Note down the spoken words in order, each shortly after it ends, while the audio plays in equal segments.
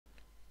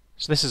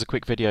So this is a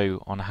quick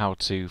video on how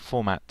to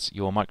format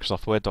your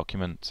Microsoft Word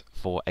document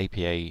for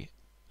APA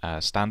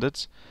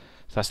standards.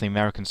 So that's the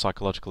American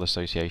Psychological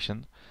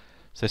Association.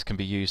 So this can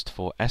be used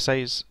for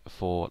essays,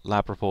 for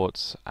lab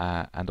reports,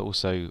 and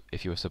also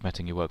if you are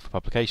submitting your work for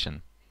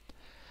publication.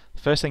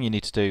 The first thing you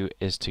need to do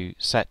is to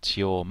set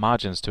your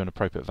margins to an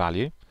appropriate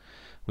value.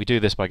 We do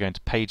this by going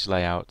to Page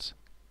Layout,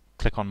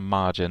 click on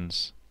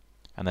Margins,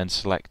 and then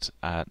select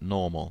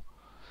Normal.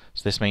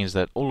 So this means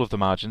that all of the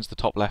margins, the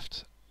top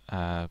left,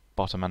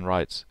 bottom and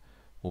right,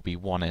 will be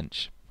 1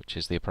 inch, which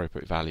is the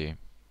appropriate value.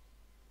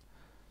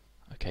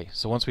 Okay,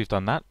 so once we've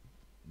done that,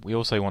 we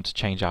also want to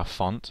change our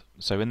font.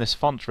 So in this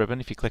font ribbon,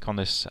 if you click on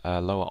this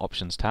lower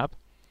options tab,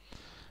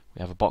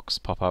 we have a box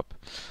pop up.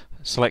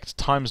 Select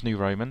Times New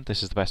Roman,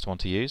 this is the best one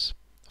to use.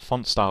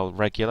 Font style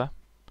regular,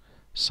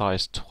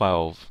 size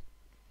 12.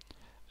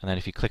 And then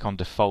if you click on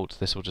default,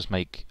 this will just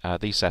make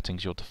these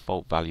settings your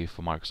default value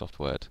for Microsoft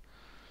Word.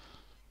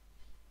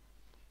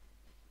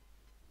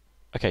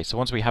 Okay, so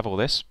once we have all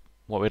this,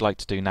 what we'd like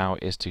to do now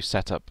is to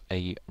set up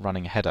a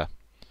running header.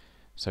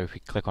 So if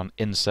we click on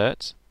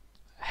Insert,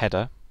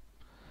 Header,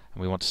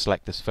 and we want to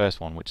select this first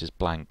one, which is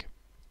blank.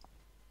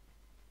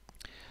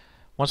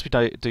 Once we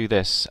do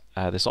this,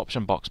 this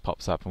option box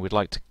pops up, and we'd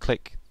like to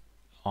click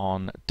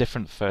on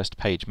Different First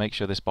Page. Make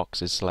sure this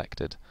box is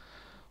selected.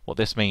 What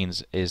this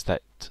means is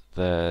that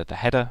the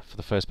header for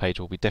the first page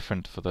will be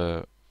different for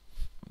the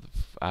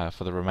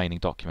remaining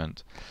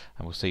document,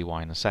 and we'll see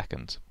why in a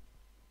second.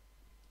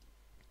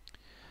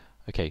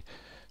 Okay,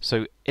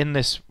 so in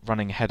this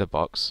running header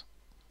box,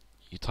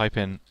 you type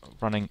in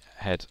running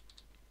head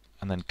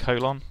and then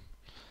colon,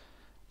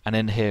 and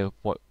in here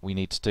what we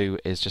need to do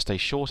is just a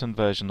shortened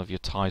version of your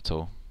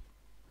title.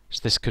 So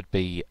this could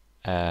be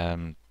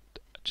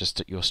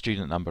just your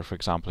student number, for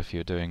example, if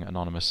you're doing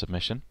anonymous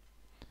submission.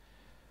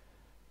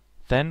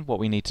 Then what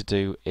we need to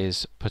do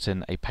is put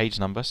in a page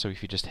number. So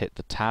if you just hit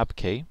the tab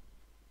key,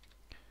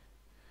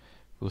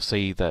 we'll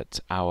see that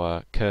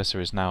our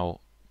cursor is now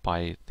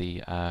by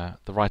the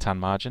right hand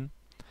margin.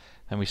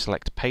 Then we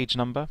select page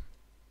number,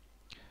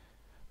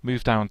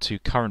 move down to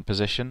current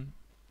position,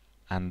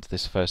 and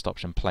this first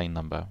option, plain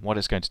number. What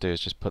it's going to do is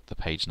just put the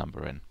page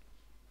number in.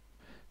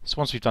 So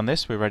once we've done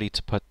this, we're ready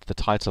to put the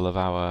title of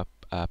our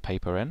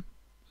paper in.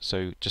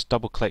 So just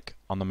double click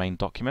on the main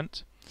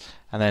document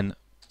and then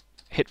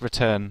hit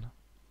return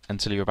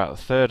until you're about a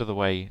third of the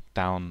way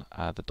down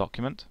the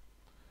document.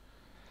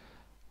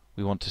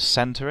 We want to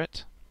center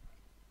it,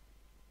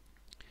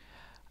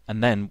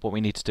 and then what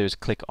we need to do is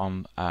click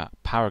on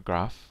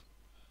paragraph,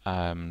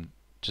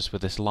 just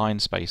with this line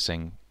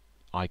spacing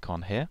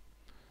icon here.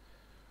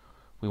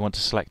 We want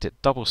to select it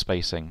double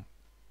spacing,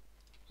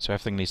 so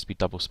everything needs to be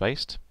double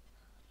spaced.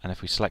 And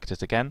if we select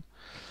it again,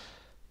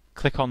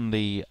 click on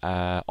the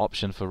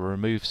option for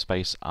remove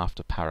space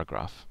after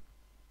paragraph.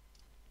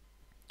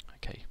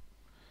 Okay.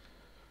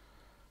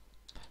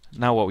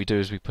 Now what we do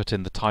is we put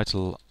in the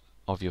title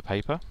of your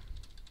paper,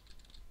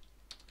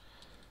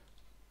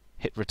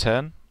 hit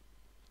return.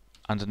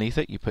 Underneath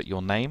it you put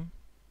your name,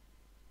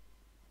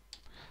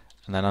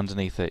 and then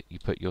underneath it you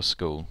put your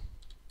school.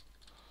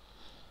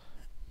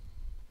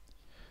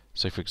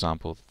 So for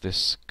example,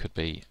 this could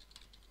be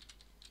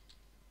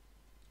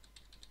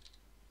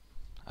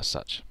as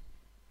such.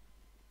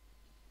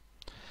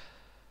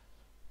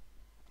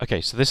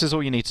 Okay, so this is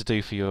all you need to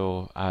do for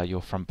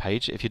your front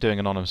page. If you're doing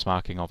anonymous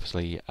marking,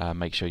 obviously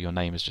make sure your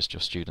name is just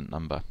your student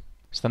number.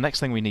 So the next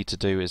thing we need to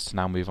do is to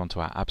now move on to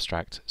our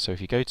abstract. So if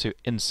you go to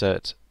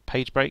Insert,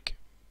 Page Break,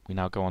 we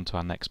now go on to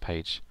our next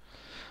page.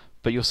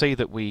 But you'll see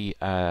that we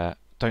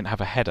don't have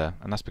a header,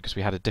 and that's because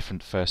we had a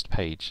different first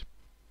page.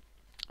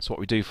 So what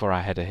we do for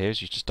our header here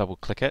is you just double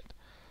click it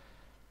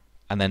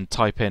and then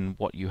type in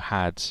what you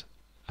had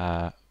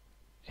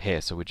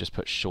here. So we just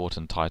put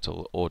shortened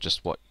title, or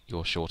just what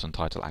your shortened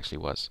title actually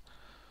was.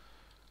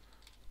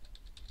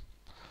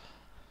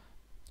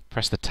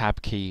 Press the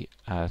tab key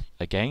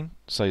again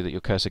so that your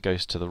cursor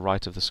goes to the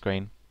right of the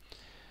screen,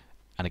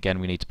 and again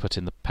we need to put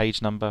in the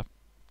page number,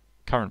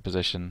 current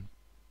position,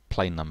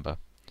 plain number.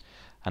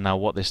 And now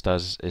what this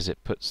does is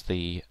it puts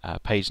the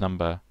page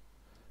number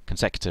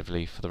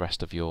consecutively for the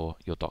rest of your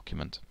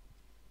document.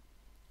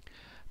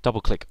 Double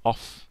click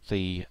off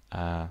the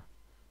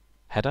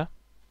header.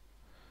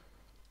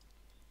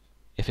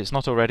 If it's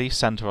not already,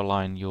 center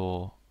align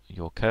your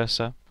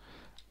cursor,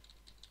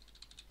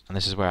 and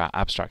this is where our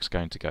abstract's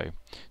going to go.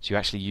 So you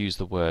actually use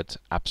the word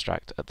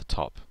abstract at the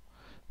top.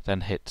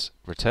 Then hit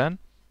return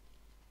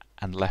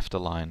and left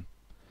align.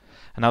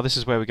 And now this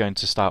is where we're going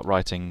to start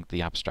writing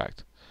the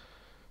abstract.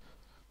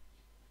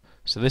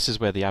 So this is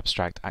where the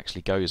abstract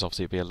actually goes.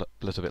 Obviously it'll be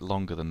a little bit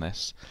longer than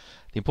this.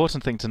 The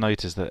important thing to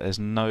note is that there's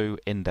no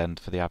indent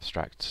for the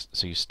abstract,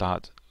 so you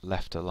start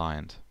left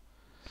aligned.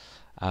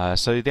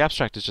 So the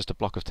abstract is just a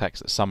block of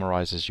text that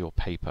summarizes your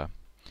paper.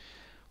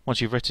 Once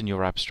you've written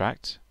your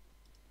abstract,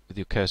 with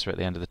your cursor at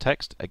the end of the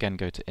text, again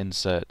go to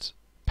Insert,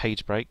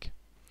 Page Break,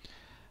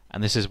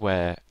 and this is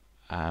where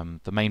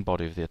the main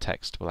body of the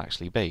text will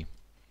actually be.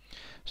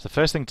 So the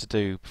first thing to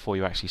do before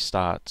you actually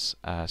start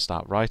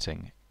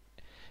writing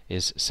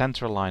is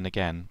center a line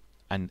again,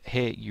 and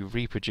here you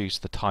reproduce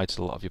the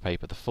title of your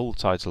paper, the full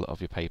title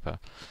of your paper.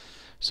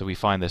 So we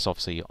find this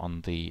obviously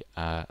on the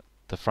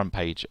front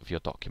page of your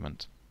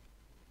document.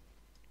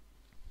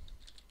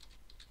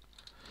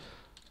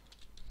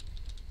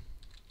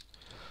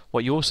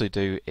 What you also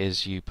do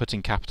is you put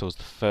in capitals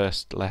the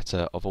first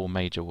letter of all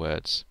major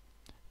words,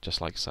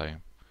 just like so.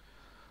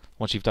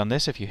 Once you've done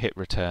this, if you hit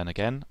return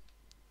again,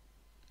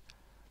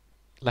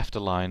 left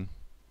align,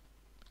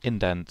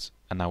 indent,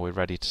 and now we're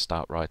ready to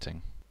start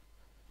writing.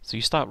 So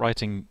you start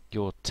writing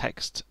your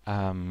text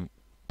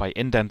by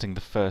indenting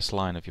the first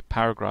line of your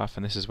paragraph,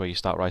 and this is where you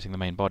start writing the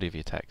main body of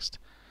your text.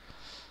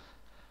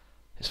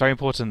 It's very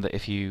important that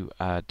if you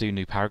do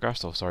new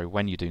paragraphs, or sorry,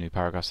 when you do new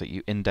paragraphs, that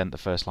you indent the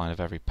first line of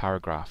every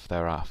paragraph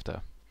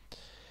thereafter.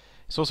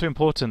 It's also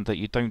important that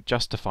you don't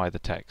justify the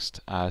text,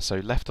 so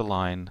left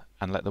align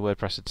and let the word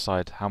processor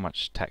decide how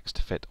much text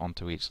to fit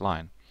onto each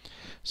line.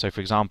 So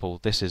for example,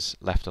 this is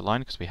left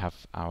align because we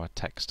have our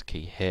text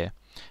key here,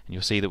 and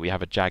you'll see that we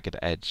have a jagged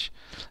edge.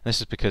 And this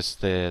is because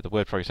the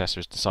word processor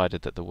has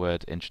decided that the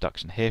word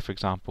introduction here, for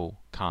example,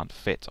 can't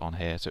fit on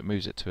here, so it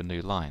moves it to a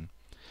new line.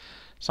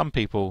 Some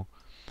people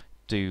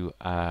do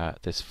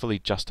this fully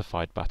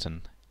justified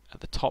button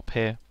at the top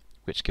here,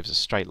 which gives a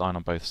straight line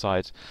on both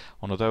sides.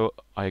 And although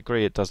I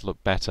agree it does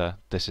look better,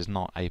 this is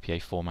not APA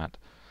format.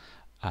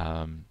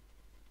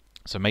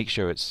 So make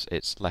sure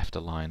it's left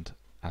aligned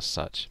as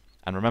such.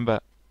 And remember,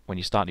 when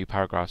you start new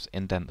paragraphs,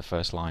 indent the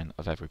first line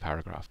of every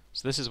paragraph.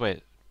 So this is where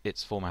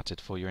it's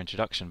formatted for your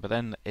introduction. But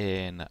then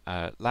in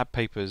lab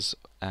papers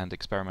and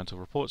experimental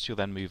reports, you'll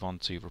then move on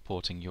to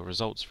reporting your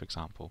results, for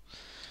example.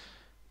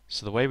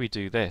 So the way we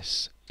do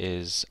this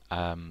is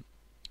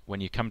when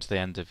you come to the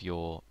end of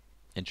your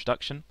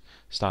introduction,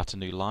 start a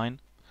new line,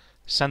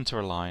 center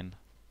a line,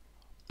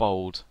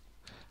 bold,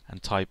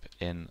 and type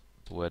in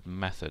the word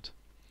method.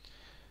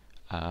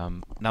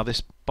 Now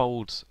this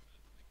bold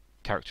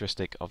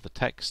characteristic of the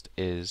text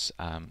is,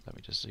 let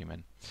me just zoom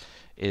in,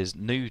 is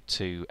new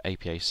to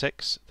APA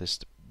 6. This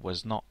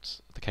was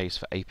not the case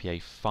for APA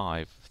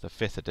 5, the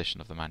 5th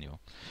edition of the manual.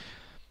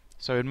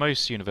 So in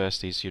most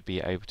universities you'd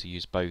be able to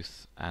use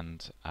both,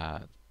 and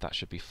that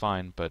should be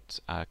fine, but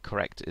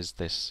correct is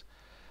this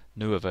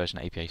newer version,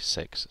 APA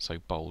 6, so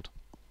bold.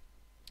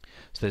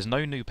 So there's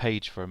no new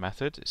page for a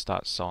method. It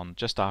starts on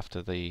just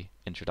after the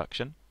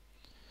introduction.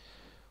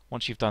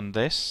 Once you've done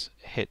this,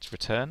 hit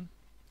return,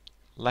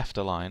 left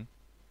align,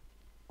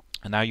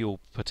 and now you'll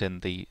put in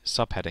the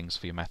subheadings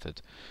for your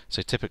method.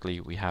 So typically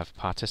we have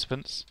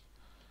participants,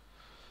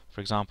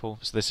 for example,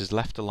 so this is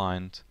left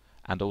aligned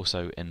and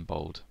also in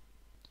bold.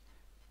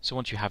 So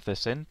once you have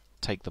this in,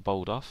 take the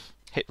bold off,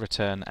 hit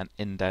return and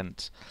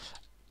indent,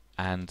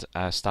 and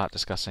start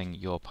discussing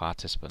your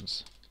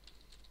participants.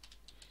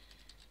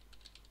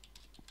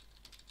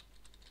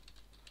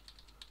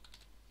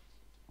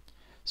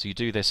 So you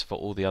do this for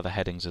all the other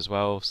headings as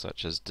well,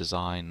 such as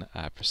design,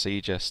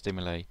 procedure,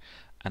 stimuli,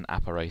 and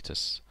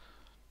apparatus.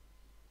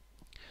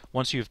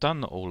 Once you've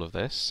done all of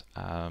this,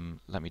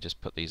 let me just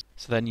put these.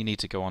 So then you need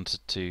to go on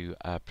to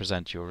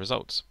present your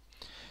results.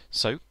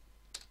 So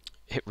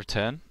hit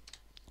return,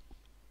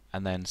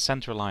 and then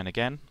center align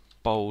again,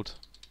 bold,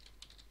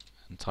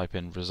 and type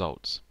in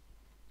results.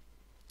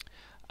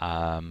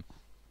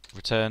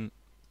 Return,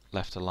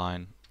 left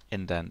align,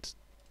 indent,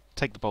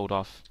 take the bold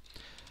off,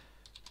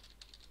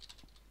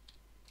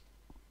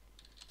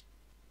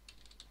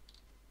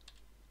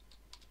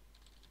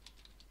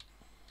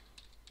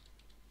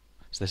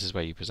 so this is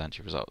where you present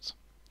your results.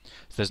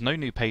 So there's no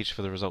new page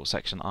for the results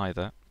section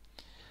either.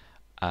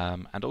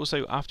 And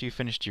also after you've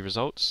finished your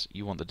results,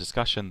 you want the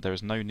discussion. There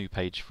is no new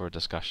page for a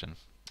discussion,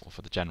 or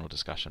for the general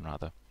discussion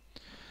rather.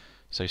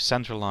 So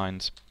center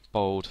aligned,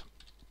 bold,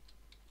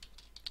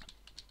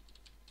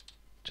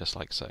 just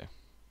like so.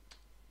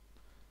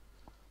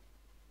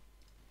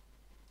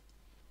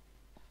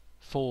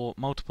 For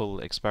multiple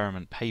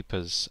experiment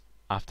papers,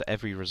 after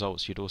every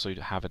results you'd also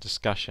have a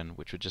discussion,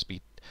 which would just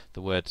be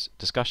the word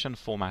discussion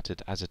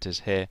formatted as it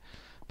is here,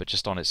 but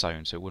just on its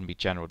own, so it wouldn't be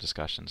general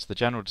discussions. The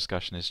general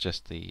discussion is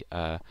just the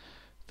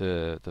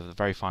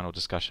very final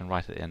discussion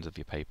right at the end of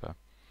your paper.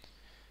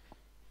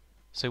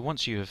 So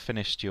once you have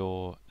finished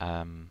your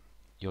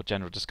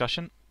general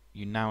discussion,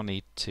 you now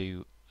need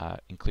to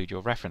include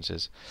your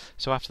references.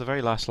 So after the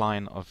very last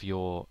line of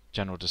your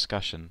general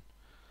discussion,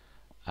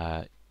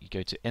 you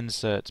go to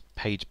Insert,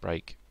 Page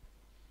Break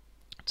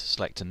to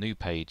select a new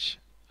page.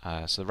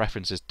 So the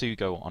references do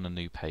go on a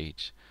new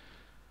page.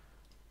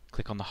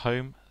 Click on the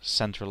Home,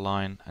 center a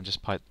line, and just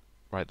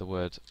write the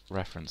word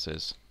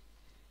references.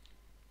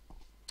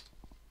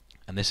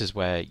 And this is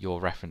where your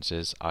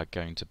references are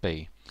going to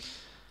be.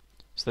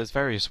 So there's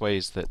various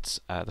ways that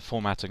the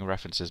formatting of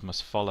references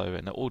must follow,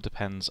 and it all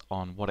depends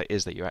on what it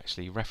is that you're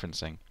actually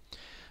referencing.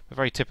 But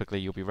very typically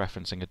you'll be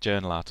referencing a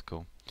journal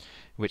article, in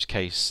which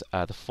case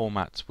the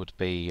format would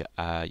be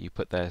you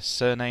put their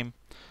surname,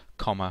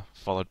 comma,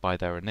 followed by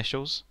their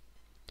initials.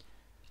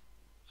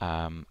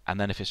 And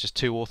then if it's just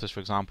two authors, for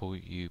example,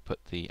 you put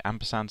the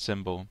ampersand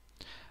symbol,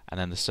 and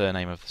then the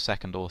surname of the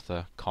second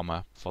author,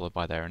 comma, followed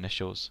by their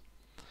initials.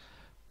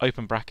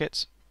 open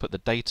brackets, put the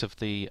date of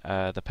the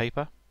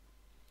paper.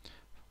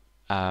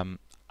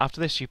 After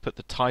this, you put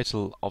the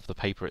title of the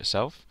paper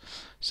itself.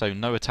 So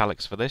no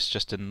italics for this,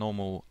 just in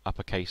normal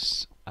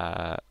uppercase,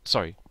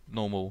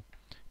 normal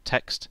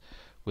text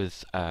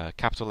with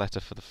capital letter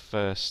for the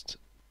first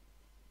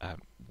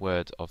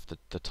word of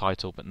the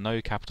title, but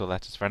no capital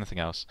letters for anything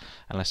else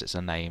unless it's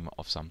a name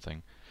of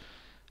something.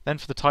 Then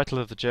for the title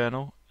of the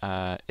journal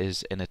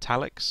is in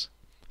italics,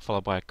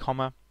 followed by a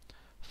comma,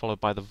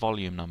 followed by the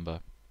volume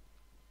number.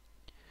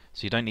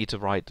 So you don't need to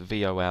write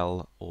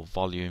VOL or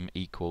volume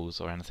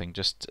equals or anything,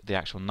 just the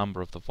actual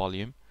number of the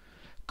volume,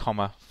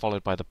 comma,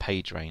 followed by the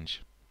page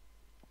range.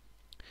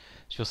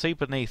 So you'll see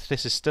beneath,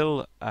 this is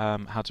still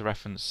how to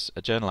reference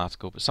a journal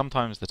article, but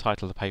sometimes the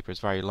title of the paper is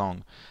very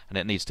long and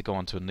it needs to go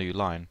onto a new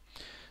line.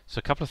 So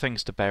a couple of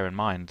things to bear in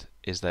mind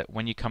is that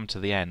when you come to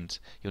the end,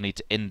 you'll need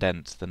to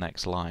indent the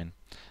next line.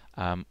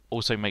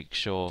 Also make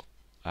sure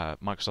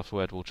Microsoft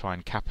Word will try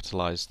and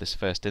capitalize this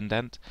first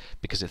indent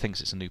because it thinks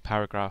it's a new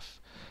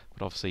paragraph,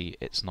 but obviously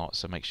it's not,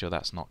 so make sure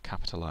that's not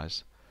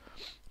capitalized.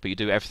 But you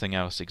do everything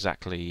else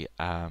exactly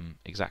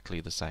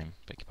the same.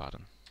 Beg your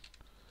pardon.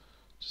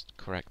 Just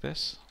correct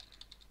this.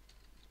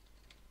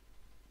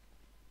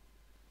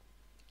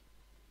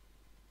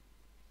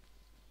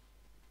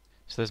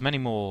 So there's many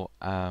more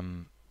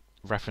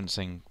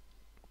referencing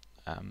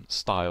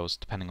styles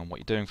depending on what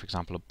you're doing. For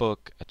example, a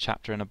book, a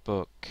chapter in a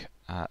book,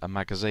 a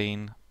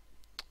magazine,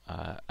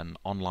 an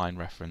online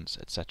reference,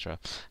 etc.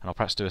 And I'll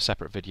perhaps do a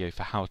separate video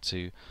for how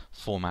to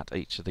format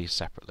each of these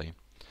separately.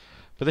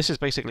 But this is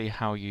basically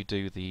how you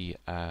do the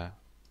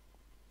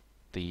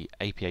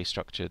APA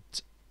structured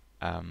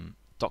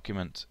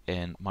document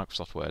in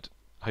Microsoft Word.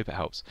 I hope it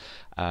helps.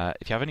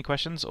 If you have any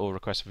questions or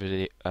requests for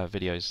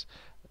videos,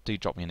 do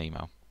drop me an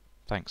email.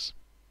 Thanks.